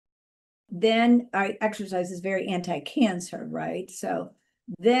then exercise is very anti-cancer, right? So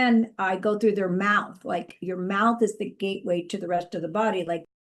then I go through their mouth. Like your mouth is the gateway to the rest of the body. Like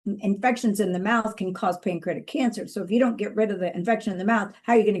infections in the mouth can cause pancreatic cancer. So if you don't get rid of the infection in the mouth,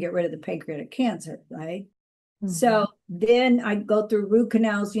 how are you going to get rid of the pancreatic cancer, right? So then I go through root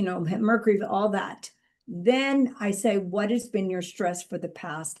canals, mercury, all that. Then I say, what has been your stress for the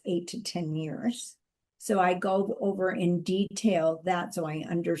past 8 to 10 years? So I go over in detail that so I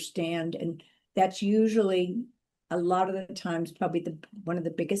understand. And that's usually a lot of the times probably one of the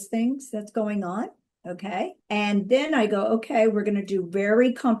biggest things that's going on. Okay. And then I go, okay, we're going to do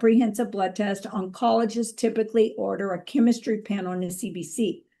very comprehensive blood test. Oncologists typically order a chemistry panel and a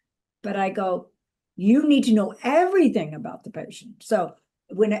CBC. But I go, you need to know everything about the patient. So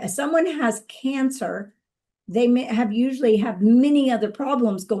when someone has cancer, they usually have many other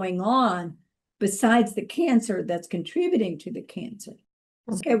problems going on besides the cancer that's contributing to the cancer.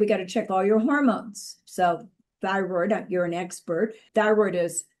 Okay, we got to check all your hormones. So thyroid, you're an expert. Thyroid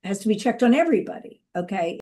has to be checked on everybody. Okay.